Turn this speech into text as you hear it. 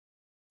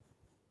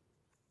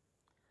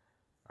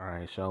All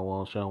right,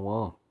 Shalom,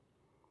 Shalom.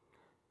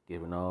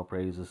 Giving all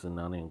praises and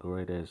honor and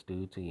glory that is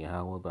due to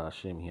Yahweh,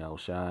 Ba'ashem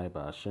Yahushai,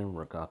 Ba'ashem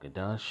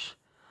Rakakadash.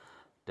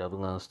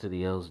 Double honors to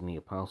the elders and the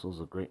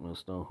apostles of Great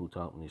Millstone who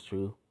taught me this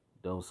truth.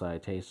 Double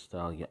citations to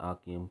all your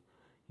Akim,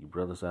 you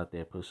brothers out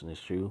there pushing this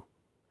truth.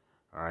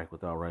 All right,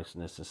 with all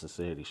righteousness and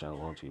sincerity,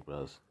 Shalom to you,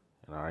 brothers.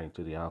 And all right,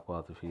 to the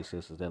all the few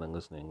sisters that are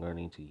listening and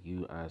learning to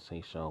you, I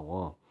say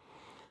Shalom.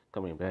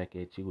 Coming back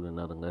at you with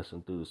another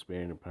lesson through the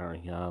spirit and power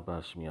of Yahweh,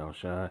 Ba'ashem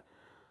Yahushai.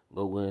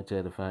 Lord willing to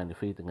edify and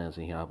defeat the guns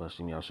in Yahweh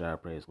Shem Yahshua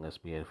praise. Let's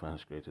be edifying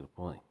straight to the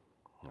point.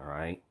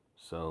 Alright.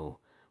 So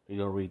we're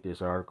gonna read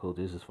this article.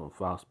 This is from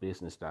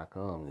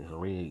FoxBusiness.com. It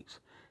reads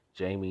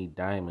Jamie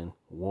Dimon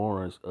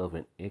warns of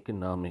an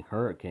economic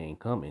hurricane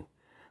coming.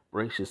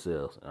 Brace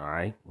yourselves,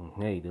 alright?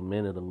 Hey, the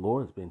men of the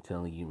Lord has been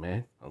telling you,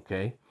 man,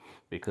 okay?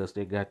 Because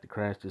they got to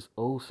crash this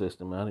old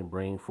system out and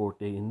bring forth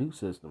a new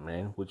system,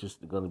 man, which is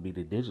gonna be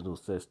the digital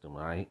system,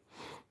 alright?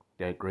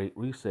 That great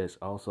reset,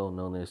 also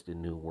known as the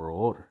New World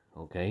Order.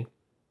 Okay,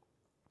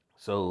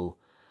 so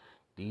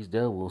these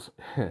devils,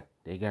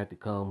 they got to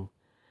come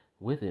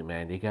with it,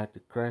 man. They got to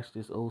crash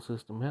this old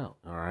system out.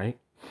 All right,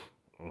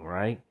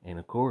 and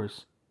of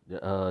course,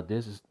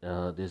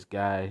 this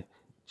guy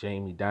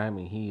Jamie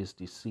Dimon. He is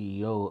the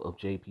CEO of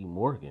J.P.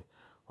 Morgan.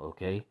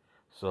 Okay,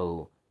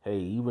 so hey,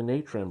 even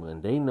they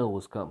trembling. They know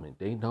what's coming.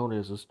 They know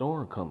there's a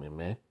storm coming,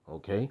 man.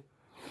 Okay.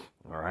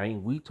 All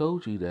right, we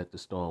told you that the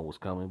storm was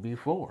coming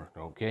before,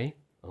 okay?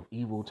 Of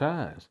evil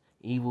times,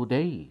 evil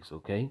days,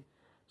 okay?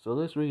 So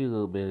let's read a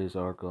little bit of this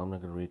article. I'm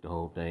not going to read the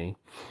whole thing.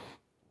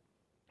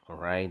 All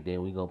right,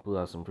 then we're going to pull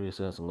out some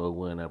precepts and Lord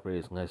willing, I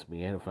praise and let's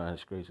be edifying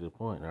straight to the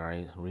point. All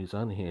right, reads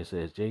under here. It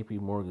says, JP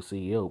Morgan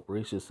CEO,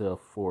 brace yourself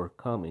for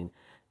coming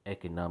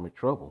economic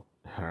trouble.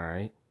 All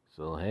right,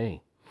 so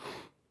hey,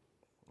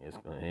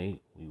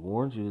 we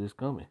warned you it's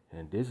coming.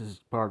 And this is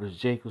part of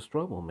Jacob's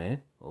trouble,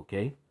 man,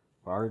 okay?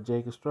 Part of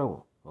Jacob's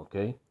trouble,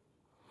 okay?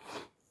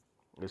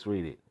 Let's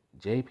read it.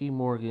 J.P.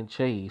 Morgan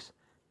Chase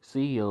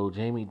CEO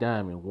Jamie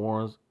Dimon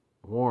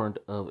warned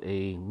of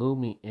a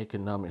looming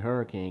economic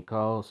hurricane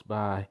caused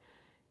by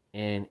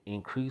an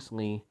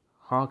increasingly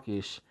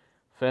hawkish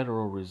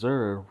Federal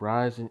Reserve,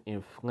 rising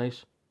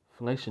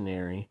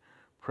inflationary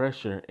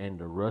pressure, and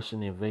the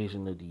Russian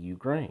invasion of the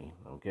Ukraine.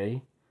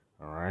 Okay,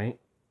 all right.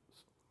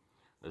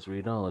 Let's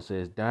read on. It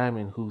says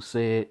Dimon, who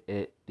said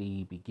at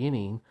the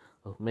beginning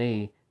of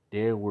May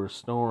there were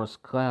storm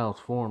clouds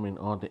forming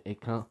on the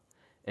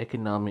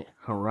economic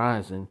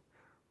horizon,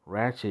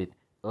 ratcheted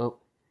up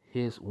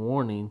his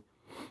warning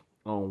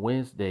on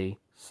Wednesday,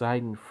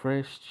 citing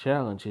fresh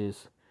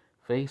challenges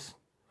face,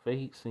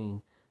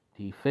 facing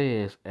the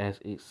Fed as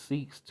it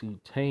seeks to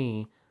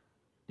tame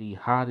the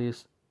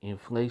hottest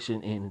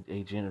inflation in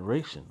a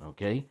generation.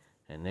 Okay,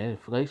 and that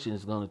inflation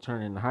is going to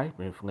turn into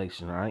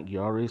hyperinflation. All right, you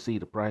already see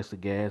the price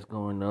of gas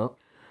going up,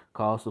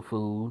 cost of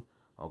food.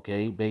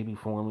 Okay, baby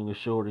formula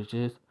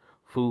shortages,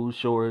 food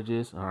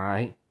shortages. All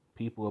right,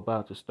 people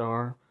about to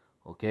starve.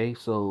 Okay,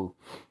 so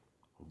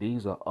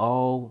these are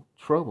all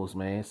troubles,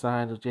 man.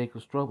 Signs of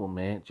Jacob's trouble,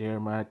 man.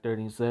 Jeremiah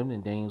 13:7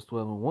 and Daniel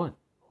 12:1.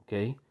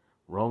 Okay,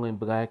 rolling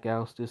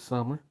blackouts this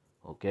summer.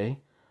 Okay,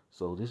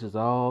 so this is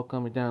all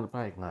coming down the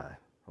pipeline.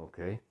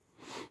 Okay.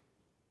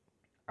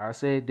 I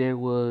said there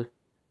was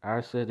I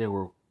said there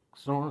were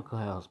storm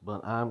clouds,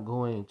 but I'm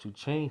going to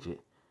change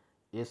it.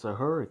 It's a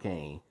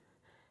hurricane,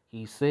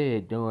 he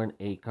said during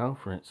a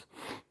conference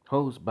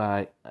hosted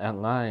by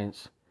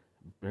Alliance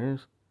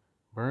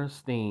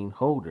Bernstein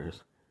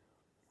holders.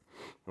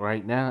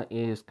 Right now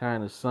it is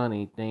kind of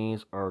sunny,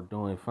 things are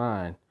doing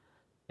fine.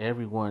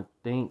 Everyone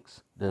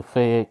thinks the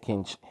Fed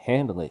can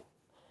handle it.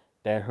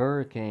 That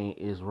hurricane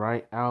is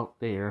right out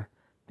there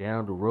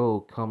down the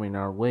road coming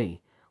our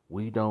way.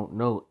 We don't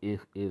know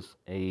if it's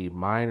a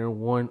minor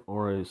one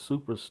or a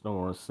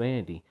superstorm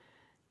Sandy.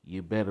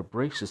 You better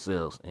brace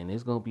yourselves, and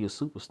it's gonna be a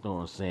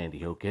superstorm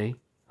Sandy, okay?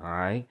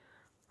 Alright?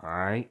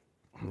 Alright?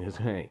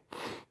 Hey,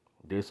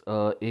 this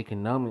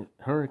economic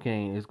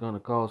hurricane is gonna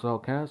cause all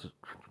kinds of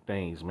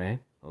things, man.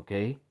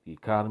 Okay? The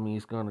economy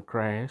is gonna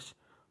crash.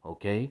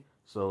 Okay?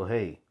 So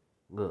hey,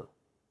 look.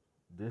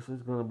 This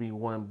is gonna be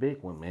one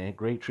big one, man.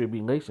 Great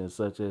tribulation,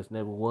 such as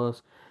never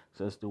was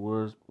since the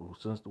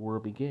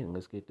world began.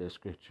 Let's get that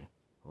scripture,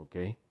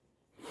 okay?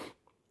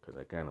 Because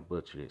I kind of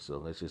butchered it, so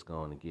let's just go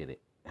on and get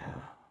it.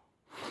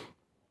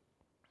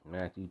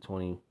 Matthew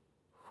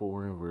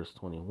 24 and verse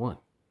 21.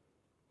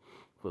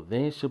 For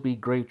then shall be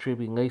great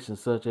tribulation,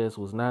 such as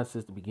was not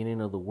since the beginning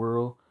of the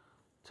world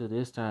to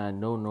this time,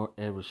 no nor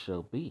ever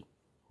shall be.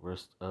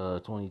 Verse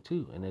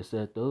 22, and it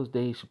said, those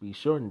days should be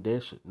shortened,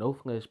 there should no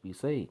flesh be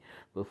saved,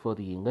 but for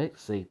the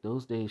elect's sake,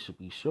 those days should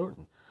be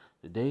shortened.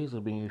 The days are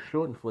being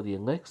shortened for the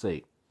elect's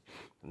sake,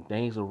 and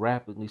things are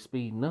rapidly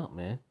speeding up,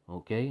 man.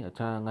 Okay, a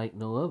time like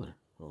no other.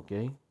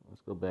 Okay,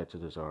 let's go back to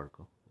this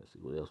article. Let's see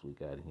what else we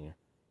got in here.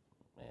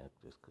 Man,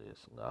 just clear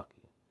some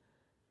lucky.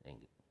 Dang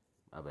it,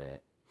 my bad.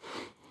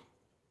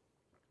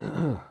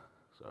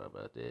 Sorry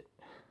about that.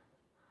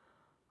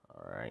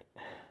 All right,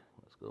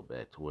 let's go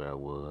back to where I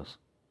was.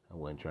 I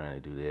wasn't trying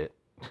to do that.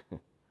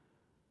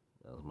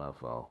 That was my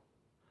fault.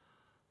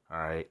 All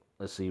right,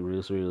 let's see,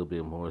 read a little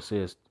bit more. It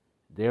says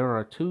there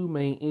are two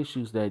main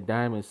issues that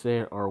Diamond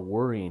said are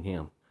worrying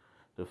him.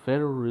 The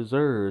Federal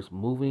Reserve's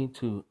moving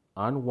to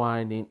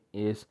unwinding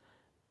its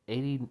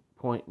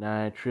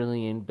 $80.9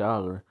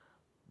 trillion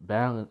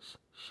balance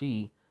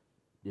sheet,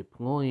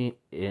 deploying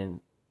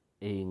in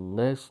a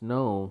less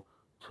known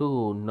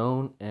tool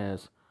known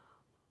as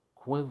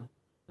equivalence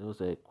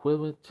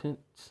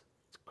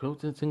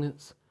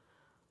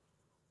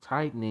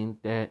tightening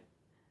that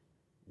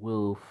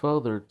will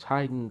further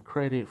tighten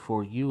credit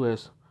for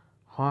U.S.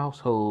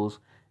 households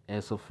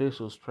as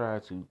officials try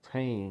to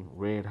tame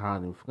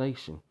red-hot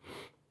inflation.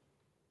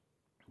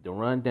 The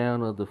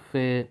rundown of the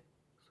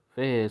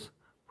Fed's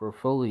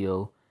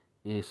portfolio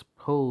is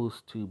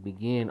posed to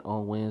begin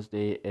on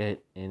Wednesday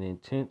at an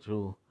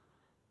intentional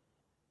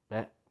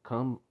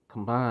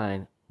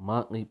combined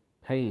monthly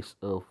pace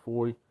of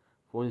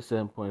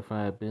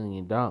 $47.5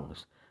 billion.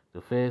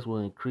 The Feds will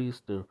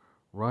increase the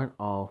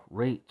runoff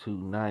rate to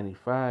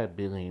 $95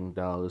 billion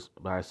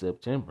by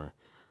September,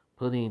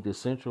 putting the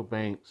central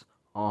banks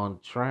on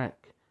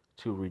track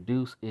to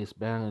reduce its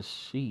balance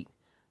sheet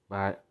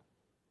by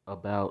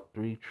about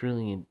 $3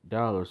 trillion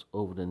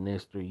over the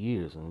next 3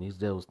 years. And these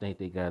devils think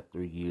they got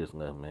 3 years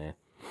left, man.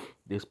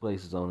 This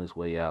place is on its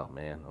way out,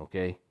 man,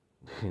 okay?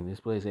 This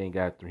place ain't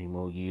got 3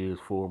 more years,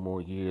 4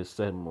 more years,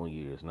 7 more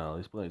years. No,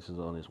 this place is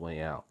on its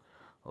way out.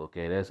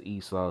 Okay, that's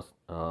Esau's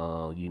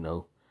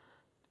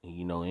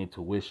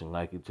intuition,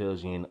 like it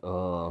tells you in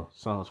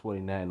Psalms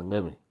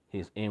 49:11.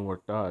 His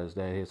inward thought is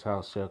that his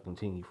house shall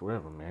continue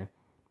forever, man.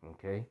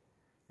 Okay?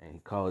 And he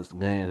calls the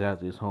lands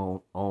after his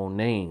own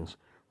names,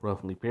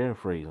 roughly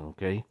paraphrasing,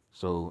 okay?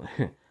 So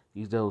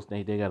these devils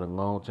think they got a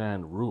long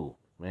time to rule.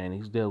 Man,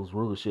 these devils'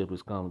 rulership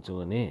is coming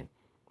to an end.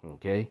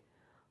 Okay?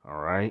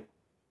 Alright.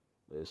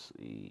 Let's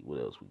see what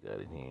else we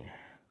got in here.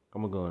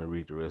 I'm gonna go and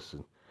read the rest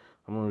of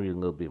I'm gonna read a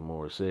little bit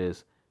more. It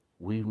says,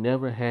 we've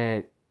never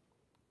had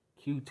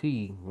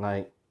QT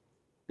like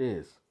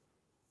this.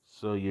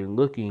 So you're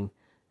looking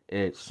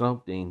at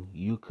something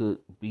you could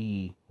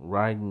be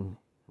writing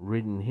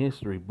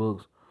history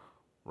books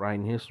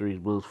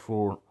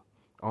for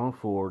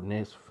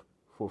next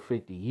for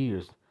 50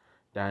 years,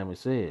 Diamond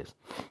says.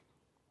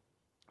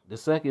 The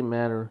second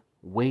matter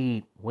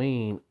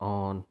weighing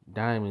on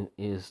Diamond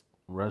is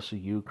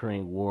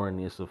Russia-Ukraine war and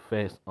its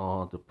effects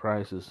on the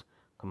prices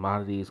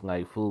commodities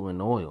like food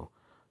and oil.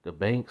 The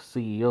bank's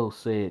CEO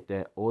said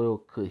that oil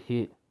could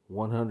hit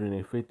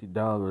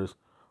 $150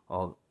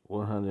 or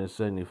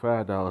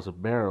 $175 a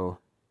barrel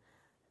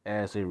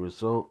as a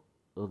result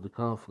of the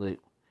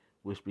conflict,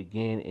 which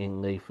began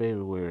in late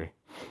February.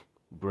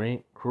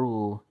 Brent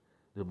crude,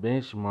 the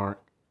benchmark,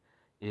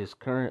 is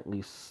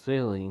currently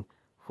selling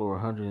for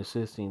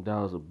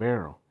 $116 a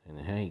barrel. And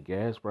hey,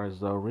 gas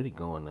prices already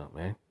going up,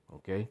 man.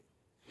 Okay?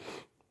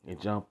 It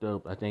jumped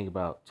up, I think,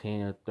 about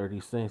 10 or 30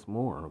 cents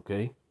more,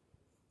 okay?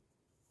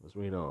 Let's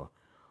read on.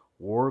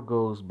 Wars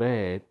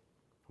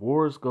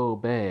go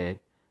bad,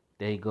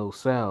 they go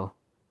south,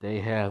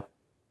 they have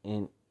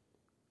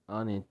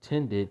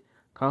unintended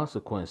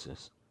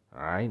consequences.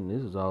 Alright, and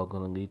this is all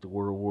going to lead to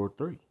World War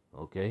III,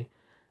 okay?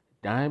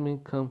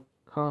 Diamond comes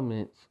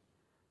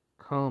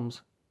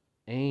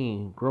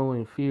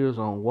growing fears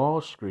on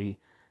Wall Street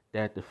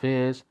that the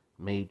Feds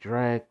may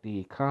drag the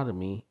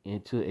economy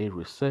into a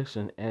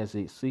recession as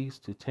it seeks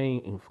to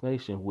tame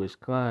inflation, which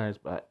climbs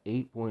by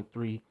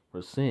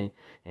 8.3%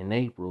 in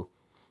April,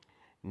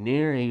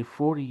 near a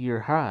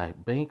 40-year high.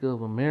 Bank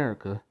of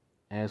America,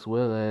 as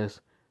well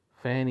as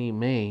Fannie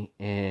Mae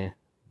and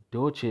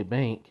Deutsche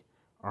Bank,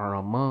 are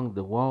among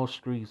the Wall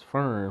Street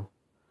firms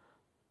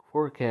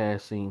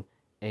forecasting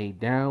a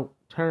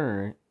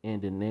downturn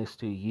in the next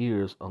 2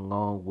 years,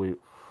 along with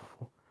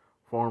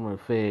former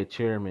Fed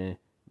Chairman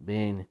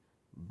Bernanke,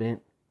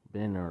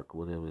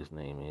 whatever his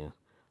name is.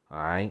 All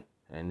right,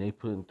 and they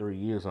putting 3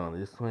 years on it.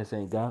 This place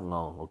ain't got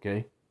long,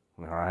 okay?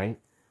 All right.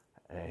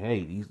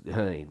 Hey,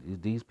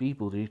 these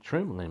people, they're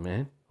trembling,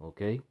 man.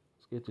 Okay,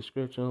 let's get the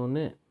scripture on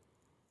that.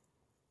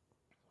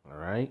 All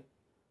right.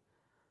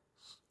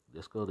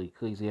 Let's go to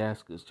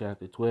Ecclesiastes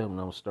chapter 12, and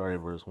I'm gonna start at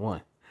verse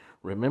 1.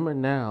 Remember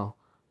now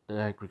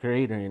thy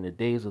Creator in the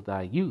days of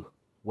thy youth,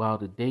 while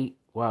the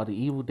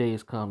evil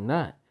days come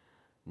not,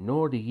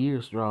 nor the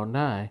years draw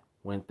nigh,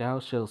 when thou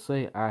shalt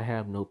say, I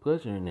have no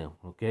pleasure in them.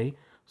 Okay,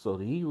 so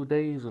the evil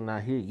days are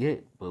not here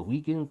yet, but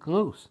we getting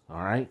close.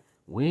 All right,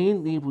 we're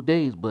in the evil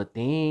days, but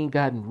they ain't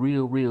gotten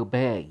real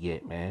bad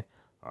yet, man.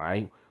 All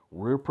right,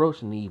 we're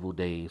approaching the evil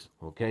days.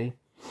 Okay,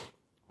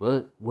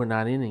 but we're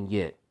not in it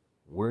yet.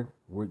 We're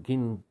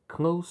getting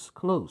close.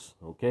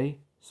 Okay,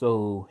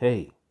 so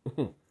hey.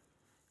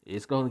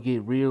 It's gonna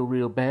get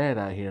real bad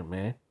out here,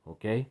 man.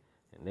 Okay,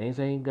 and things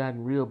ain't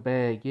gotten real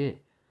bad yet.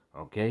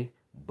 Okay,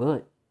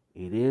 but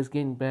it is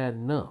getting bad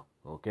enough.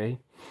 Okay.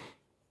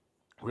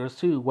 Verse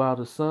 2: while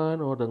the sun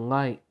or the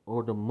light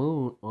or the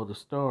moon or the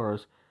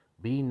stars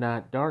be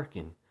not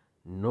darkened,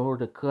 nor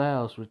the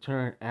clouds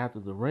return after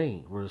the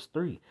rain. Verse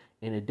 3: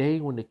 in a day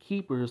when the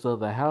keepers of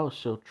the house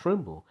shall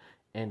tremble,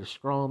 And the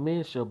strong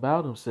men shall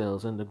bow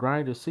themselves, and the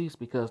grinders cease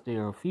because they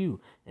are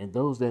few, and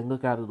those that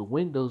look out of the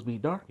windows be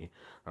darkened.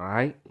 All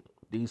right,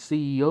 these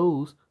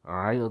CEOs, all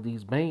right, of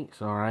these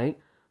banks, all right.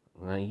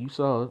 You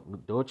saw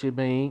Deutsche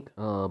Bank,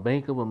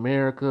 Bank of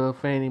America,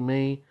 Fannie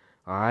Mae.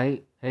 All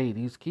right, hey,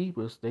 these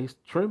keepers, they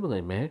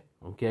trembling, man.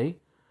 Okay,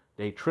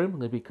 they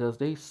trembling because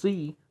they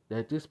see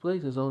that this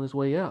place is on its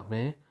way out,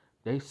 man.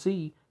 They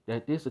see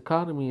that this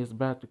economy is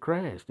about to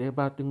crash. They're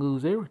about to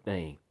lose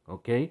everything.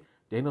 Okay,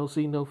 they don't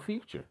see no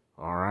future.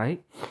 All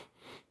right.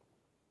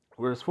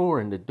 Verse 4,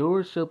 and the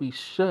doors shall be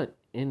shut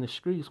in the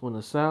streets when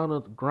the sound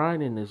of the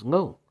grinding is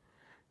low.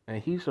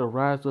 And he shall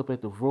rise up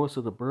at the voice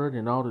of the bird,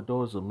 and all the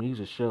doors of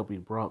music shall be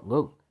brought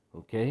low.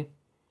 Okay?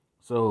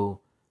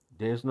 So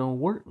there's no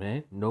work,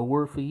 man. No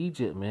work for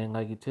Egypt, man,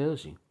 like it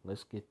tells you.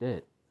 Let's get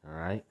that. All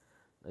right?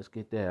 Let's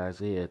get that.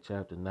 Isaiah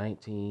chapter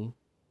 19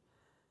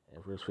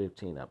 and verse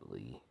 15, I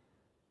believe.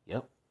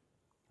 Yep.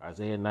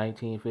 Isaiah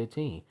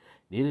 19:15.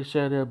 Neither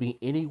shall there be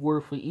any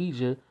work for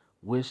Egypt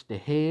which the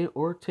head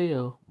or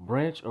tail,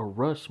 branch or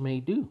rush may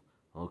do.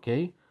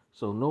 Okay?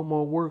 So no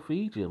more work for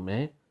Egypt,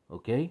 man.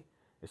 Okay?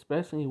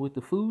 Especially with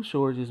the food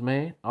shortages,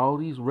 man. All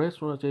these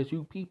restaurants that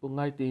you people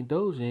like to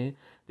indulge in,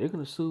 they're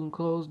gonna soon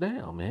close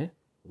down, man.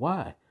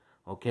 Why?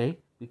 Okay?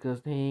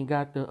 Because they ain't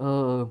got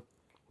the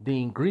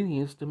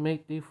ingredients to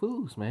make their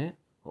foods, man.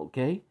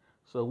 Okay?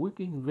 So we're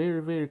getting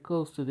very, very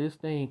close to this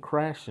thing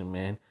crashing,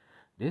 man.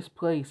 This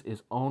place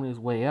is on its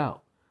way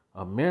out.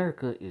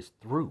 America is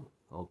through.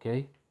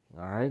 Okay?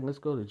 All right, let's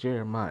go to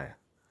Jeremiah.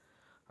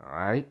 All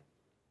right.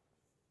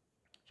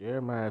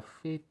 Jeremiah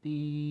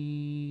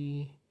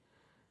 50.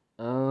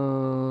 Let's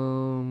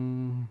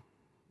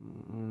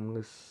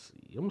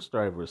see. I'm gonna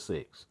start at verse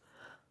 6.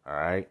 All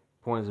right.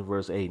 Points in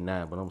verse 8 and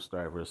 9, but I'm gonna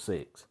start at verse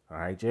 6. All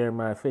right,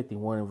 Jeremiah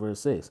 51 and verse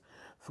 6.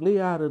 Flee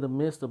out of the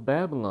midst of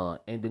Babylon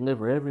and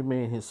deliver every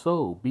man his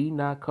soul. Be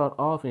not cut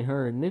off in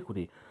her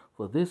iniquity,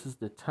 for this is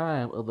the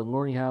time of the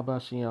Lord Yahweh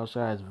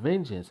Shai's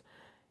vengeance.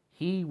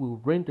 He will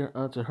render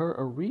unto her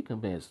a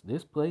recompense.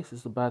 This place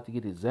is about to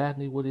get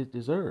exactly what it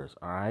deserves.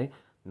 All right.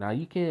 Now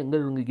you can't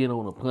literally get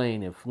on a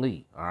plane and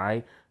flee. All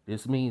right.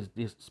 This means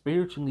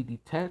spiritually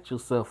detach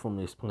yourself from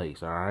this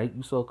place. All right.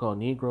 You so-called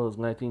Negroes,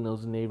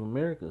 Latinos, and Native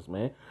Americans,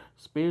 man,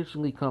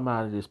 spiritually come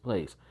out of this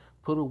place.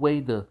 Put away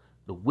the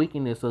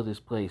wickedness of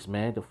this place,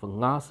 man. The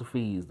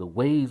philosophies, the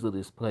ways of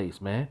this place,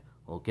 man.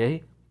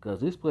 Okay.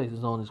 Because this place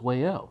is on its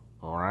way out.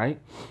 All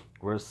right.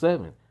 Verse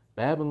 7.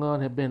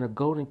 Babylon had been a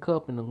golden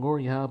cup in the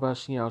glory held by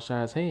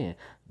Shine's hand,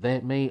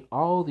 that made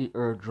all the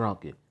earth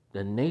drunken.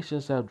 The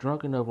nations have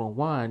drunken over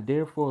wine,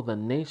 therefore the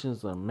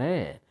nations are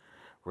mad.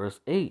 Verse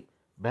 8.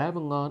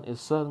 Babylon is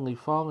suddenly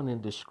fallen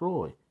and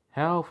destroyed.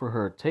 Howl for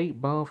her,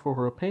 take balm for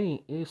her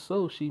pain, if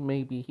so she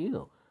may be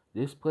healed.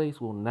 This place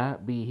will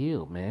not be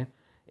healed, man.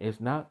 It's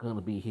not going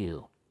to be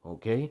healed.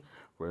 Okay?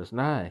 Verse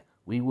 9.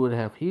 We would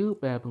have healed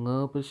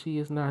Babylon, but she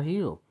is not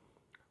healed.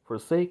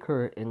 Forsake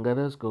her, and let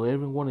us go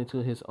every one into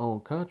his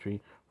own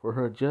country, for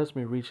her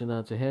judgment reaching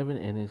unto heaven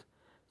and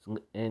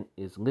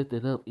is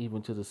lifted up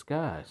even to the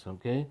skies.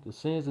 Okay? The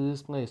sins of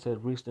this place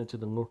have reached into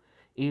the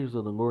ears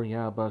of the Lord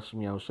Yahweh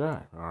Shem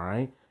Shai.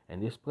 Alright?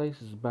 And this place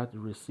is about to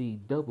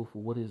receive double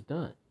for what is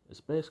done,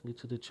 especially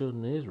to the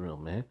children of Israel,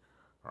 man.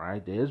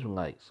 Alright, the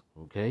Israelites.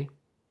 Okay?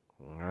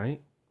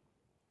 Alright.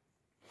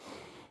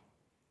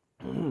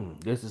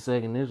 This is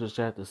 2nd Israel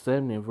chapter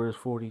 7 and verse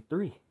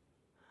 43.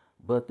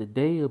 But the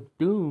day of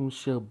doom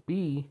shall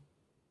be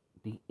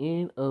the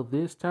end of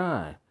this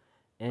time,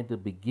 and the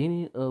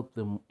beginning of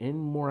the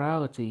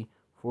immorality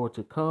for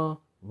to come,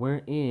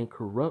 wherein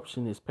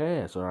corruption is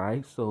past. All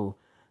right, so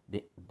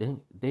the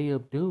day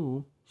of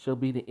doom shall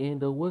be the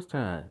end of what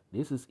time?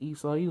 This is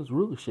Esau's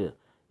rulership.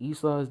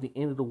 Esau is the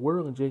end of the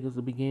world, and Jacob is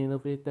the beginning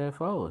of it that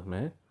follows,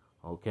 man.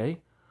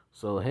 Okay,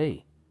 so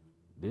hey,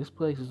 this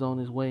place is on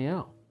its way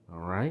out. All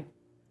right,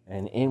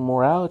 and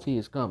immorality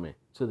is coming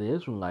to the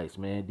Israelites,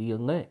 man, the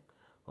elect.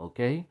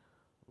 Okay?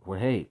 Well,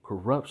 hey,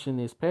 corruption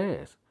is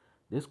past.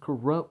 This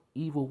corrupt,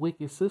 evil,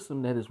 wicked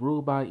system that is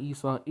ruled by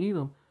Esau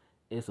Edom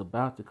is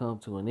about to come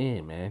to an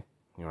end, man.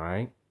 All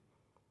right?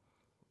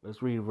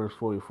 Let's read verse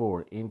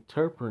 44.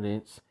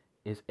 Interpretance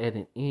is at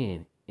an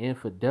end.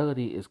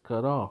 Infidelity is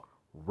cut off.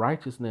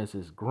 Righteousness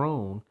is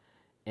grown.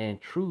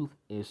 And truth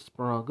is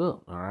sprung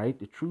up. All right?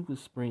 The truth is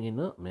springing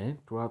up, man,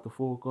 throughout the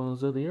four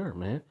corners of the earth,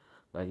 man.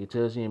 Like it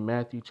tells you in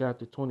Matthew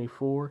chapter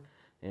 24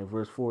 and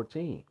verse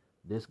 14.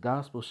 This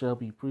gospel shall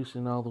be preached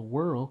in all the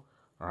world,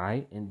 all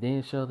right, and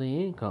then shall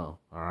the end come,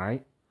 all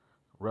right,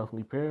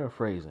 roughly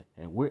paraphrasing.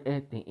 And we're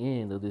at the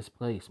end of this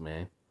place,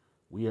 man.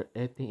 We are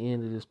at the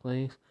end of this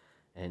place,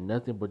 and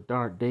nothing but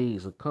dark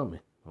days are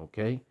coming,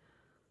 okay?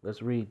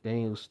 Let's read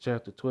Daniel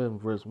chapter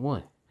 12 verse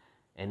 1.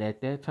 And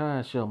at that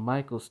time shall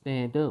Michael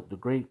stand up, the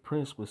great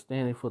prince was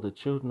standing for the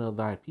children of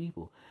thy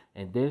people.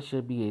 And there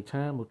shall be a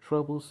time of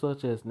trouble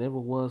such as never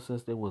was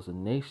since there was a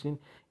nation,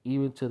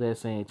 even to that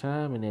same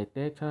time. And at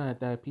that time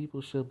thy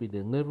people shall be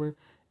delivered,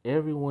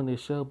 everyone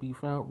that shall be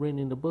found written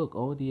in the book.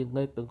 All the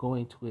elect are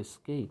going to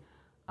escape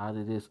out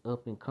of this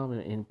up and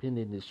coming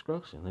impending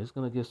destruction. It's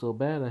gonna get so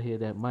bad out here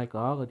that Michael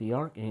Allah, the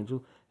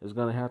archangel, is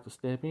gonna have to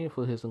step in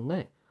for his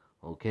elect.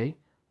 Okay?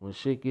 When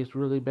shit gets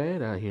really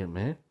bad out here,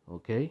 man.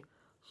 Okay?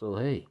 So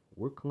hey,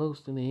 we're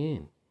close to the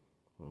end.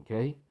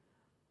 Okay?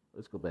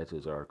 Let's go back to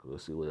this article.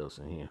 Let's see what else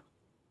in here.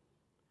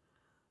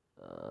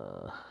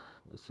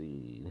 Let's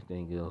see.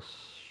 Anything else?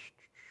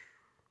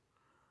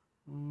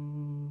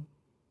 I'm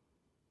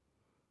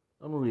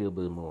gonna read a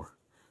bit more.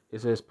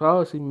 It says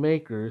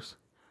policymakers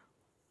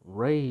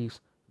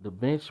raise the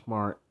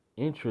benchmark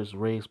interest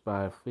rates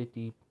by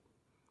 50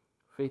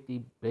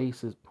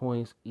 basis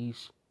points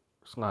each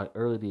slide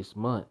early this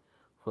month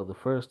for the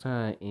first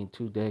time in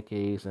 2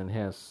 decades and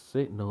has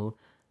signaled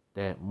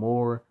that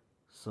more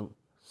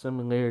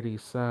similarity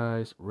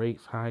size rate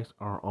hikes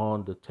are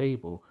on the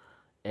table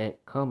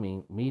at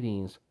coming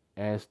meetings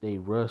as they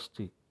rush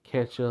to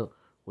catch up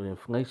with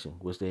inflation,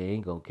 which they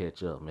ain't gonna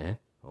catch up, man.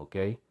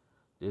 Okay?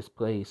 This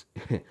place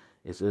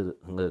it's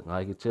look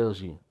like it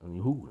tells you. I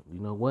mean, who? You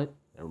know what?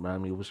 That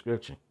reminds me of a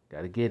scripture.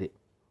 Gotta get it.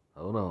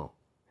 Hold on.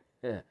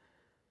 Yeah.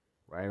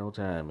 Right on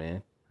time,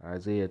 man.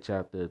 Isaiah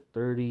chapter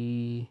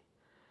 30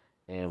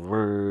 and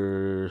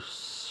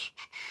verse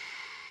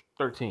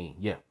 13.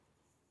 Yeah.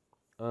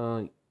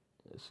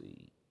 Let's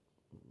see.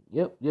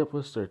 Yep,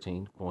 verse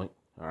 13. Point.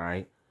 All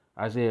right.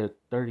 Isaiah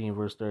 30 and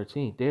verse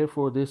 13.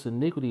 Therefore, this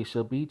iniquity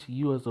shall be to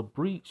you as a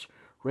breach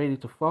ready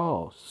to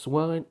fall,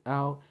 swelling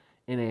out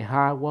in a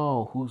high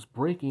wall, whose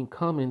breaking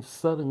coming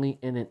suddenly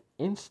in an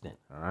instant.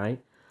 All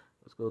right.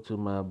 Let's go to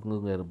my Blue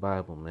Letter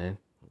Bible, man.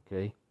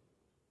 Okay.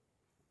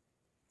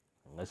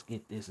 Let's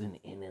get this in the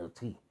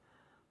NLT.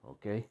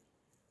 Okay.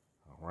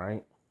 All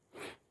right.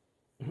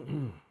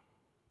 Let's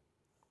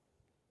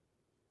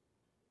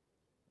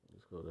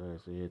go to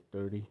Isaiah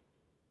 30,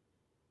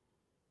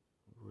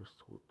 verse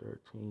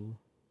 13.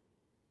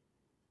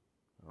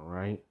 All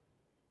right.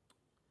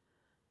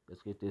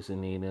 Let's get this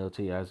in the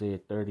NLT. Isaiah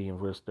 30 and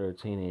verse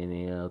 13 in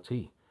the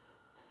NLT.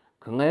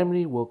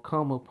 Calamity will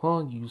come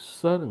upon you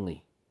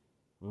suddenly,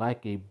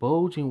 like a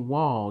bulging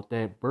wall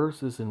that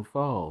bursts and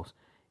falls.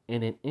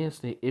 In an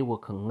instant, it will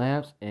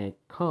collapse and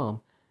come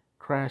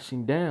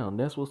crashing down.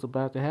 That's what's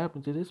about to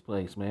happen to this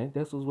place, man.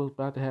 That's what's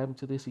about to happen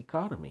to this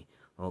economy.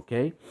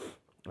 Okay?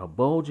 A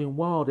bulging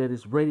wall that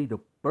is ready to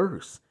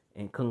burst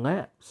and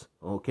collapse.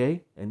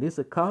 Okay? And this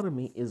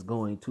economy is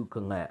going to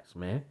collapse,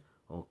 man.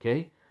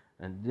 Okay?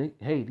 And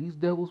hey, these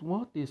devils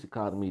want this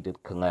economy to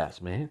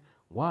collapse, man.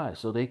 Why?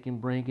 So they can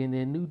bring in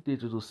their new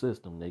digital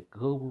system, their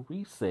global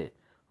reset.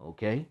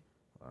 Okay?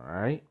 All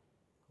right?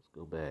 Let's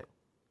go back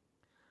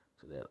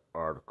to that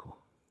article.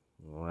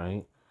 All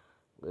right?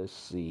 Let's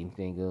see.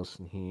 Anything else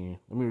in here?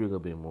 Let me read a little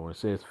bit more. It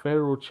says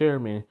Federal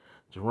Chairman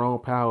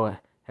Jerome Powell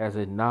has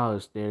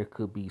acknowledged there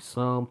could be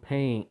some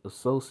pain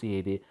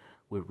associated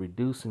with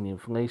reducing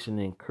inflation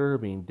and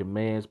curbing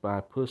demands by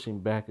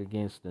pushing back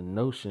against the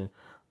notion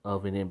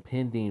of an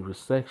impending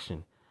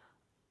recession,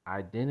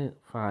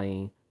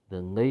 identifying the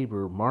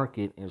labor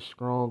market and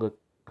stronger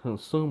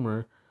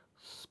consumer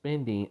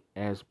spending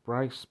as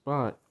bright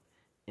spot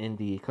in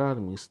the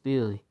economy.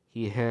 Still,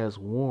 he has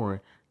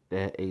warned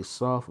that a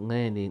soft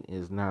landing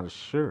is not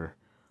assured.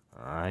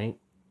 All right.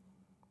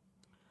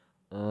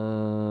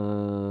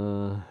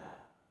 I'm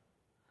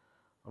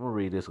gonna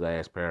read this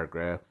last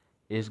paragraph.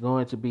 It's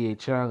going to be a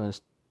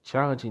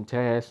challenging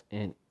task,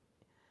 and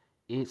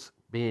it's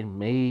been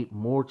made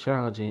more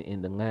challenging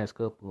in the last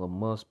couple of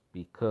months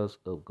because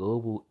of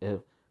global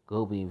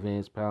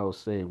events, Powell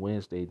said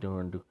Wednesday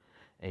during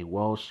a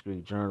Wall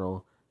Street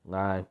Journal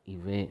live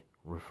event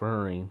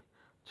referring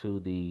to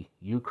the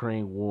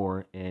Ukraine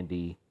war and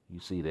the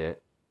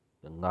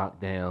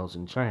lockdowns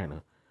in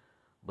China.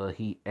 But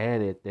he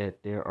added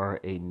that there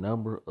are a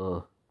number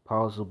of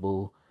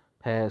possible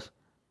paths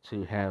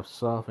to have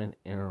softened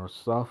or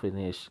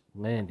softenish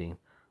landing.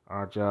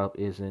 Our job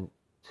isn't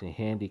to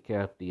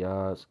handicap the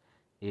odds.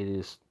 It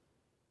is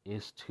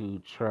to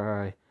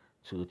try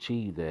to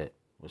achieve that,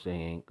 which they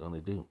ain't gonna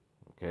do.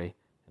 Okay?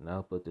 And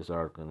I'll put this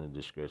article in the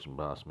description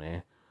box,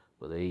 man.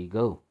 But there you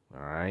go.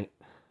 Alright.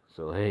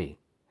 So hey,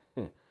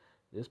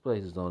 this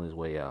place is on its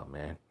way out,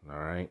 man.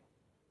 Alright.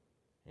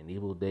 And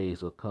evil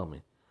days are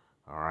coming.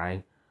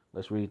 Alright.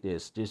 Let's read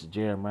this. This is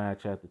Jeremiah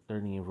chapter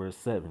 30 and verse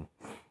 7.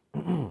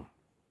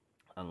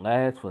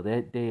 Alas, for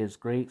that day is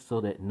great,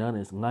 so that none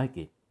is like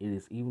it. It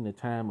is even the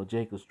time of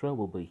Jacob's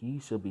trouble, but he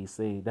shall be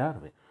saved out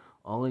of it.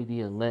 Only the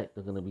elect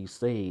are going to be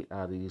saved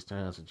out of these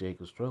times of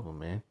Jacob's trouble,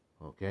 man.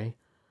 Okay?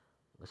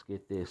 Let's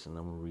get this, and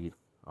I'm going to read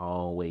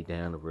all the way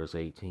down to verse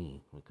 18.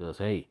 Because,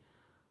 hey,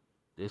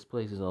 this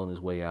place is on its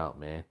way out,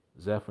 man.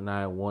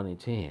 Zephaniah 1 and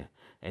 10.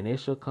 And it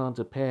shall come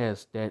to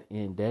pass that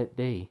in that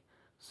day,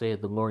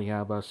 saith the Lord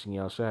Yahweh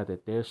Shai,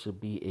 that there shall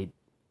be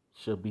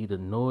the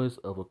noise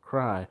of a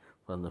cry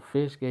from the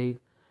fish gate,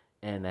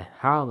 and a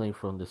howling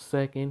from the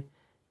second,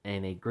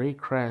 and a great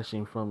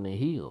crashing from the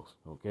hills.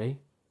 Okay?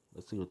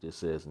 Let's see what this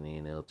says in the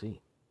NLT.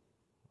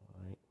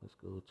 All right, let's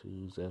go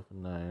to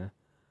Zephaniah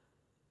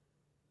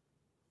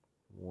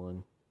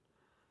 1.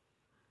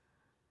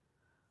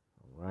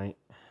 All right.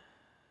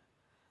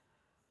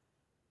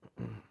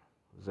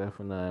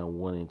 Zephaniah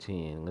 1 and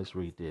 10. Let's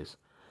read this.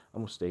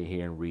 I'm going to stay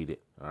here and read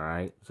it. All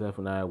right.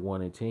 Zephaniah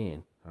 1 and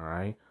 10. All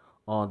right.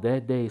 On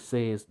that day,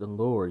 says the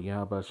Lord,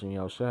 Yahweh Shem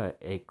Yahushua,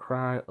 a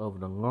cry of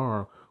an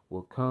alarm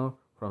will come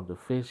from the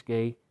fish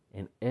gate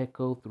and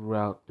echo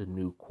throughout the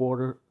new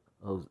quarter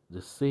of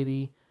the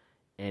city,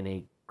 and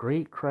a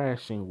great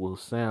crashing will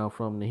sound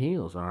from the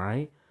hills. All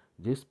right.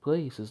 This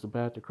place is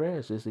about to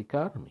crash, this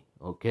economy.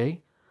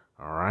 Okay.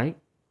 All right.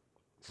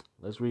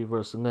 Let's read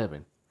verse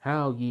 11.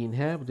 How ye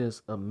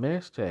inhabitants of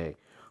Meshtag,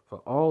 for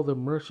all the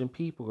merchant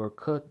people are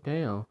cut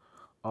down,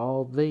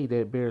 all they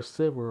that bear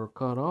silver are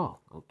cut off.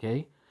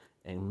 Okay,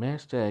 and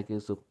Meshtag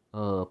is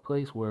a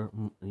place where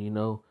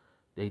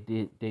they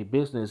did their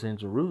business in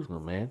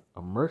Jerusalem, man.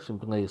 A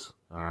merchant place,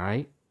 all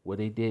right, where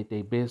they did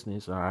their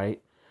business, all right.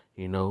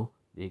 The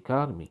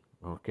economy.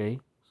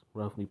 Okay,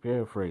 roughly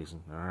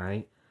paraphrasing. All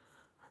right.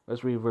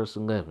 Let's read verse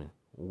 11.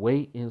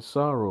 Wait in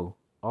sorrow,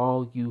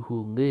 all you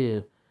who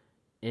live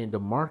in the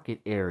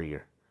market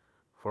area,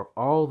 for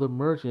all the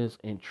merchants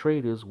and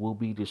traders will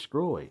be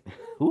destroyed.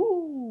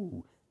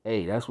 Ooh,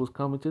 hey, that's what's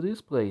coming to this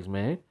place,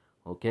 man.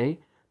 Okay,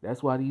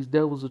 that's why these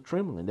devils are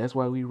trembling. That's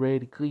why we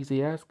read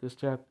Ecclesiastes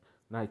chapter,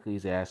 not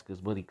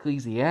Ecclesiastes, but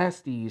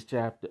Ecclesiastes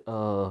chapter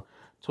 12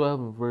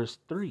 and verse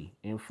 3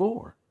 and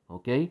 4.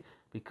 Okay,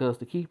 because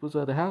the keepers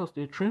of the house,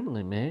 they're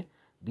trembling, man.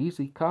 These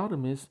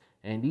economists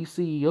and these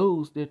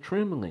CEOs, they're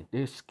trembling.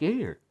 They're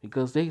scared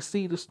because they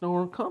see the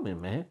storm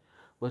coming, man.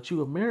 But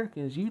you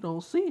Americans, you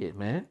don't see it,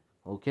 man.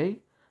 Okay?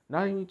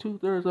 Not even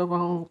 2/3 of our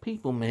own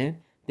people,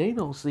 man. They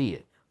don't see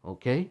it.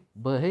 Okay?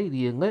 But hey,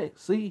 the elect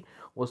see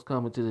what's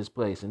coming to this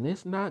place, and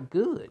it's not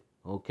good.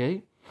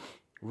 Okay?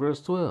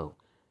 Verse 12.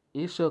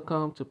 It shall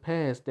come to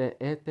pass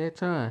that at that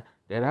time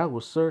that I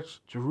will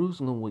search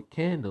Jerusalem with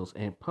candles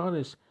and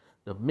punish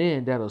the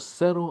men that are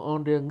settled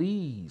on their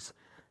lees,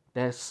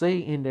 that say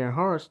in their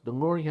hearts, the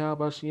Lord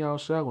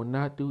Yahweh will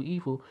not do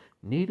evil,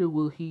 neither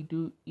will he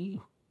do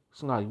evil.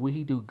 It's like, will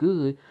he do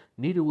good?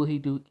 Neither will he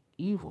do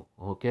evil.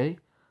 Okay?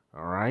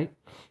 All right.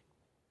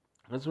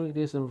 Let's read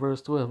this in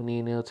verse 12 in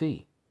the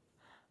NLT.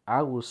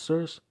 I will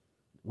search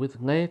with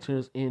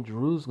lanterns in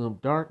Jerusalem,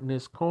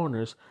 darkness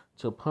corners,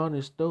 to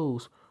punish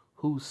those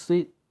who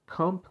sit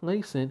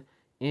complacent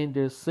in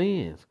their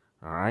sins.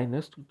 All right. And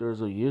that's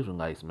 2/3 of the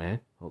Israelites, man.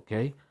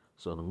 Okay.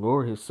 So the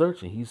Lord is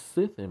searching. He's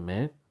sifting,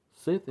 man.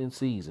 Sifting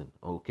season.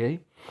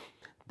 Okay.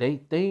 They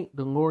think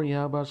the Lord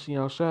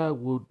Yahweh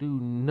will do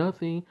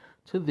nothing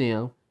to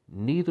them,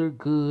 neither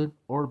good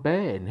or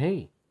bad. And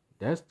hey,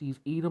 that's these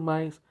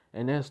Edomites,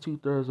 and that's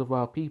 2/3 of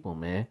our people,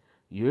 man.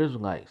 You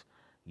Israelites.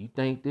 You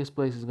think this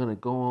place is gonna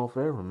go on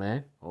forever,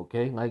 man?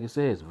 Okay, like it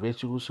says,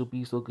 victuals shall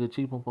be so good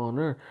cheap upon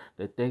earth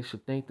that they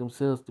should think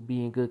themselves to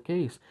be in good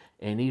case,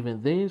 and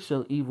even then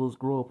shall evils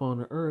grow upon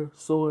the earth,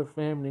 sword,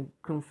 famine, and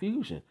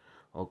confusion.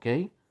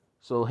 Okay,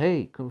 so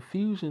hey,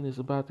 confusion is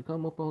about to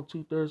come up on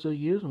 2/3 of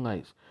the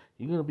Israelites.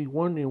 You're gonna be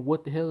wondering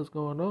what the hell is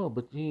going on,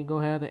 but you ain't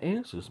gonna have the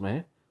answers,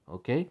 man.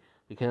 Okay?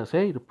 Because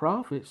hey, the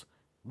prophets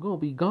are gonna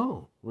be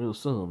gone real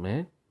soon,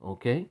 man.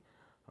 Okay?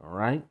 All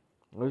right.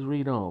 Let's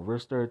read on.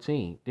 Verse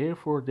 13.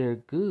 Therefore their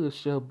goods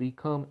shall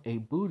become a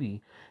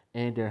booty,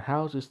 and their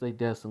houses a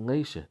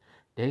desolation.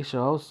 They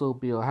shall also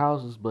build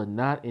houses, but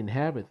not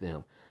inhabit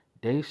them.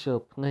 They shall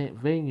plant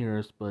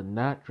vineyards, but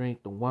not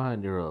drink the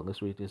wine thereof.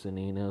 Let's read this in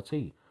the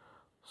NLT.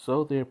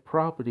 So their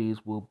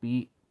properties will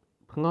be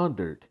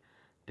plundered,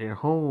 their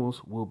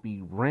homes will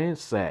be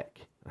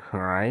ransacked. All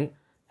right.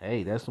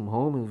 Hey, that's some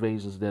home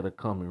invasions that are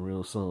coming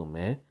real soon,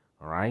 man.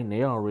 All right. And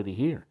they're already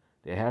here.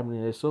 They're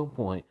happening at some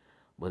point,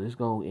 but it's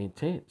going to be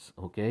intense.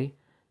 Okay.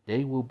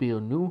 They will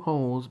build new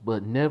homes,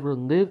 but never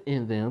live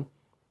in them.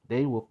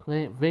 They will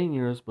plant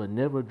vineyards, but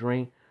never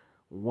drink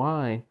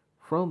wine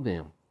from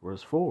them.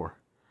 Verse 4.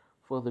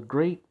 For the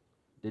great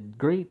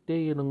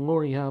day of the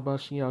Lord Yahweh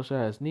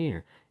is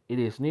near. It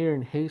is near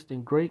and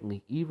hasten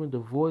greatly, even the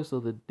voice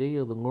of the day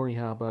of the Lord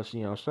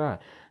Yahweh.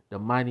 The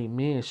mighty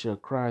men shall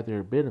cry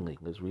there bitterly.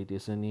 Let's read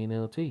this in the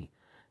NLT.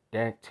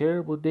 That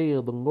terrible day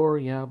of the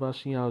Lord Yahweh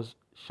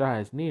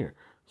is near.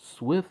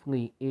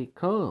 Swiftly it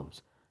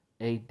comes.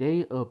 A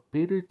day of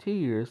bitter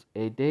tears,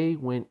 a day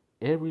when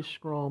every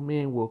strong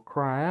man will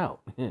cry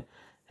out.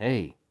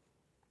 Hey,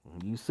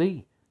 you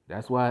see,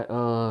 that's why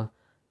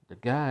the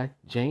guy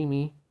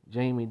Jamie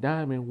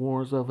Dimon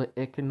warns of an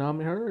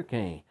economic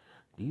hurricane.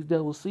 These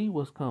devils see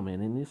what's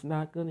coming, and it's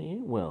not gonna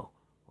end well.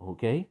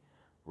 Okay,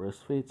 verse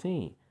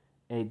 15.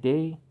 A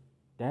day,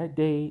 that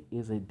day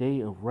is a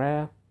day of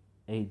wrath,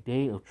 a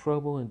day of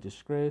trouble and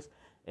distress,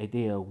 a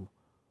day of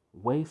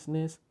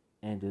wasteness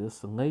and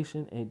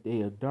desolation, a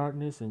day of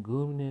darkness and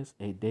gloominess,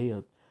 a day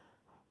of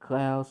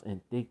clouds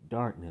and thick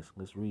darkness.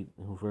 Let's read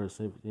verse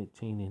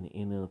 17 in the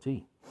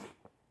NLT.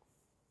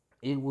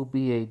 It will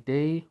be a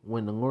day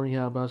when the Lord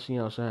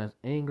Yahweh's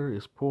anger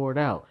is poured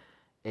out,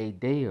 a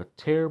day of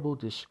terrible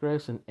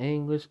distress and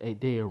anguish, a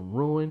day of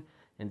ruin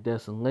and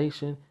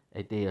desolation,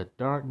 a day of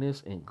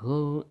darkness and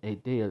gloom, a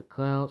day of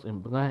clouds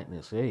and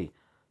blackness. Hey,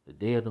 the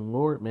day of the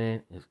Lord,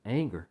 man, is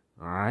anger.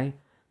 All right,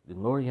 the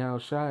Lord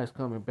Yahweh is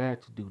coming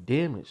back to do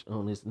damage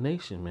on this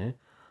nation, man.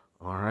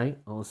 All right,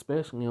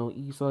 especially on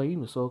Esau,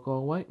 even the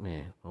so-called white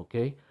man.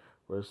 Okay,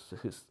 verse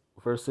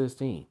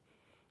 16.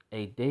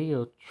 A day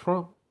of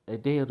a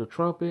day of the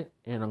trumpet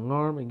and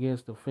alarm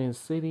against the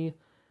fenced city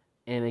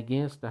and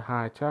against the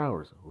high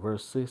towers.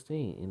 Verse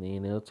 16 in the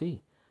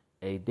NLT.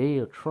 A day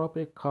of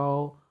trumpet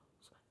calls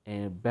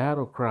and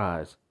battle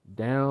cries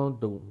down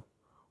the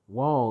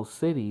walled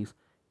cities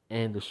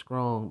and the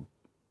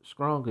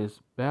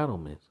strongest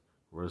battlements.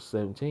 Verse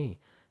 17.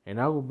 And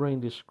I will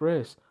bring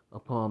distress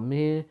upon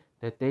men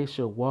that they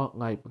shall walk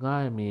like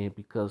blind men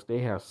because they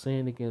have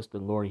sinned against the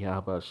Lord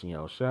Yahweh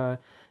Shai,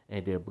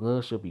 and their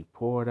blood shall be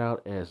poured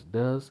out as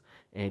dust,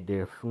 and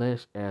their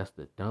flesh as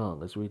the dung.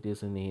 Let's read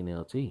this in the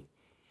NLT.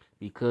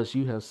 Because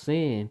you have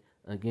sinned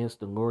against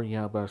the Lord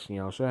Yahweh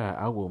Shai,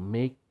 I will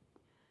make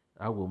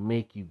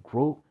you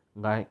grope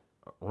like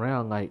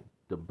around like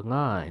the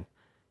blind.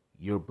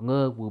 Your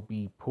blood will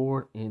be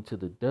poured into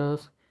the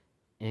dust,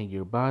 and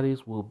your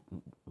bodies will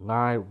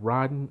lie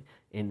rotten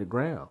in the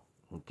ground.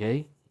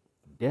 Okay?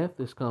 Death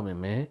is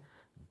coming, man.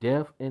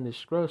 Death and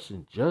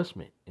destruction,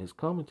 judgment is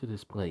coming to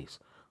this place.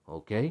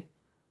 Okay?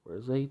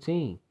 Verse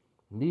 18.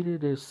 Neither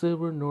their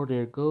silver nor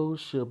their gold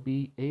shall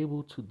be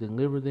able to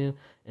deliver them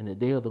in the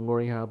day of the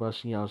Lord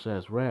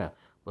Yahweh's wrath,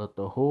 but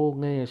the whole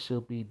land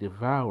shall be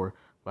devoured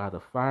by the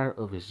fire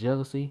of his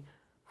jealousy,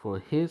 for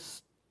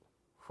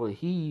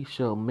he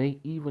shall make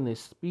even a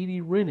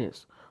speedy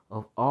riddance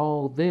of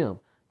all them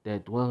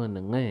that dwell in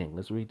the land.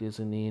 Let's read this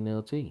in the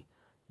NLT.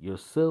 Your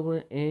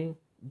silver and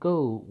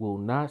gold will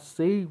not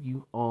save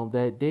you on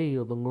that day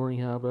of the Lord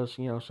Yahweh's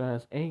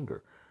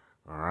anger.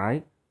 All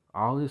right?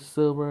 All this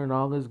silver and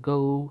all this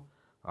gold,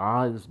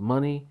 all this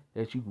money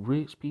that you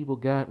rich people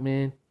got,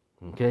 man,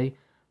 okay?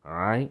 All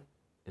right?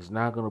 It's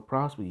not going to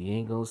prosper. You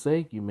ain't going to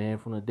save you, man,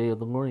 from the day of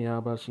the Lord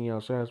Yahweh's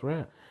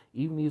wrath.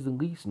 Even these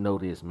elites know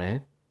this,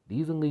 man.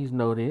 These elites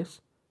know this,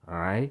 all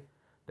right?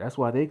 That's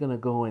why they're going to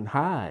go and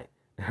hide,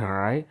 all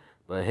right?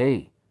 But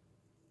hey,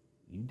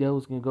 you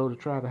devils can go to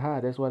try to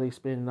hide. That's why they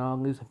spending all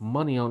this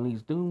money on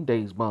these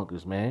doomsday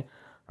bunkers, man.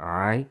 All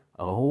right?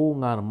 A whole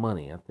lot of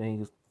money. I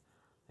think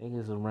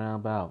it's around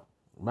about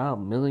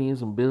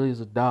millions and billions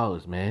of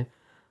dollars, man.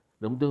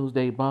 Them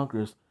doomsday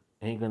bunkers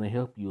ain't going to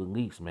help you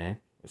elites, man.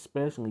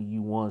 Especially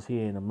you ones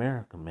here in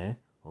America, man.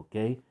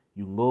 Okay?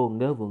 You low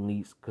level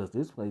elites, because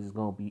this place is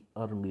going to be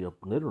utterly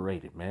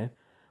obliterated, man,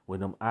 when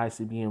them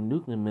ICBM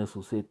nuclear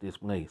missiles hit this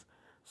place.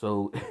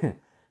 So,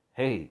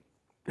 hey,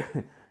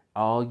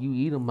 all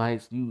you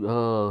Edomites,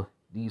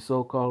 these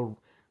so-called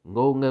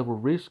low-level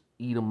rich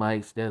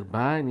Edomites that's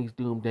buying these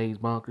doomsday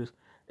bunkers,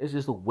 it's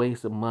just a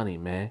waste of money,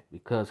 man.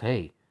 Because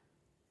hey,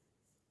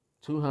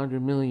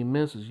 200 million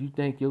missiles. You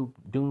think your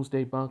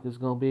doomsday bunker is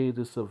gonna be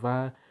able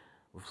to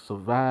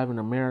survive in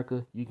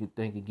America? You can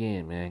think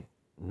again, man.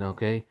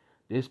 Okay,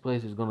 this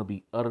place is gonna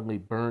be utterly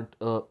burnt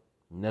up,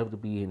 never to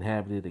be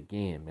inhabited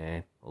again,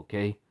 man.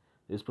 Okay,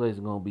 this place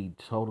is gonna be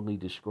totally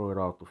destroyed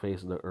off the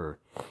face of the earth.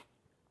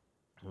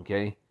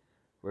 Okay.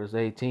 Verse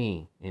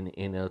 18 in the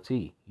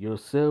NLT. Your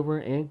silver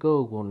and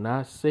gold will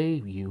not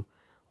save you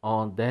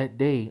on that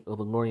day of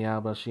the Lord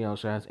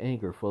Yahweh's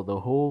anger, for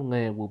the whole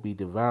land will be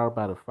devoured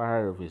by the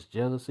fire of his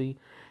jealousy.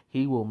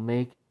 He will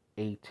make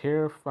a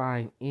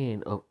terrifying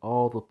end of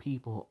all the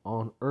people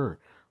on earth.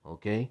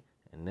 Okay?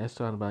 And that's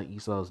talking about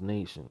Esau's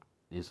nation.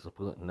 This is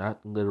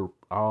not literal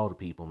all the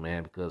people,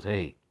 man, because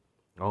hey,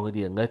 only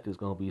the elect is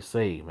gonna be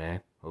saved,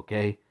 man.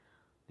 Okay?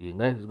 The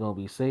elect is gonna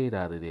be saved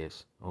out of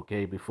this,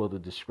 okay, before the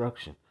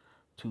destruction.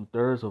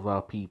 2/3 of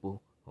our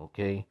people,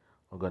 okay,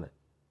 are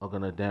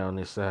gonna die on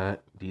this side.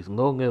 These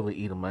low-level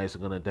Edomites are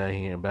gonna die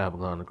here in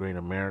Babylon, the Great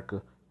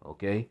America,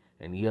 okay.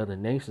 And the other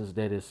nations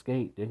that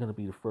escape, they're gonna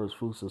be the first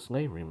fruits of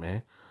slavery,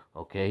 man,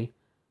 okay.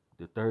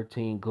 The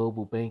 13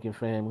 global banking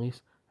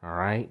families, all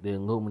right, the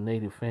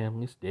illuminated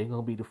families, they're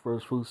gonna be the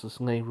first fruits of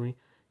slavery.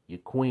 Your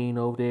queen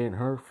over there and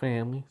her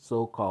family,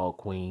 so-called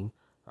queen,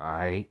 all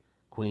right.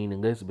 Queen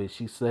Elizabeth,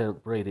 she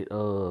celebrated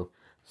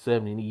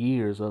 70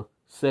 years of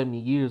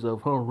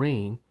her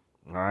reign.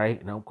 All right,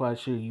 and I'm quite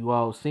sure you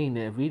all seen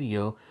that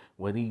video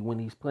when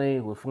he's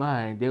playing with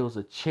flying. There was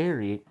a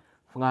chariot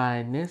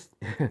flying this,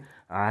 all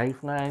right,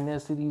 flying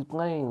next to these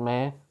planes,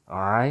 man. All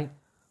right,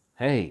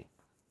 hey,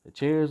 the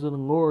chariots of the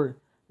Lord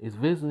is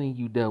visiting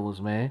you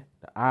devils, man.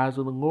 The eyes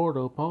of the Lord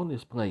are upon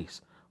this place,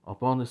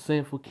 upon the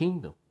sinful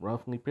kingdom.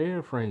 Roughly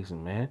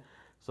paraphrasing, man.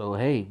 So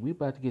hey, we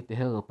about to get the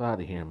hell up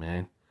out of here,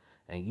 man.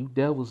 And you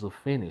devils are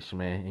finished,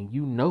 man, and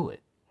you know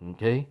it.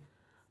 Okay?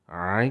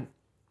 Alright.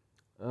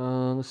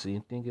 Let's see,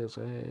 anything else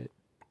I had?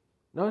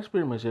 No, that's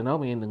pretty much it. I'll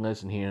be ending the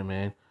lesson here,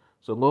 man.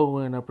 So Lord,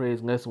 when our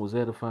praise lesson was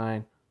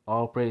edifying,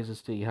 all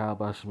praises to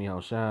Yahweh Shem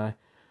Yahushai,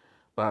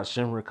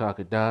 Ba'ashem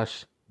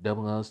Rakakadash,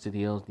 double honors to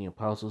the elders, the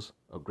apostles,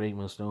 a great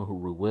millstone who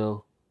rule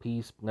well.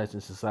 Peace,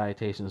 blessings, and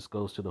salutations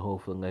goes to the whole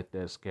for let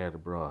that scattered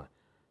abroad.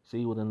 See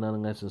you with another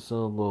lesson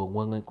soon, Lord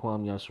willing.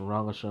 Kwam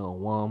Yasharanga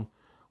Shalom.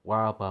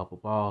 Wild about a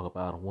ball,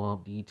 about a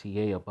wump,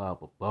 DTA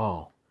about a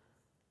ball.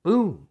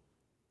 Boom!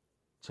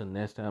 Till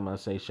next time I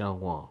say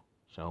Shalom.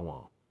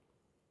 Shalom.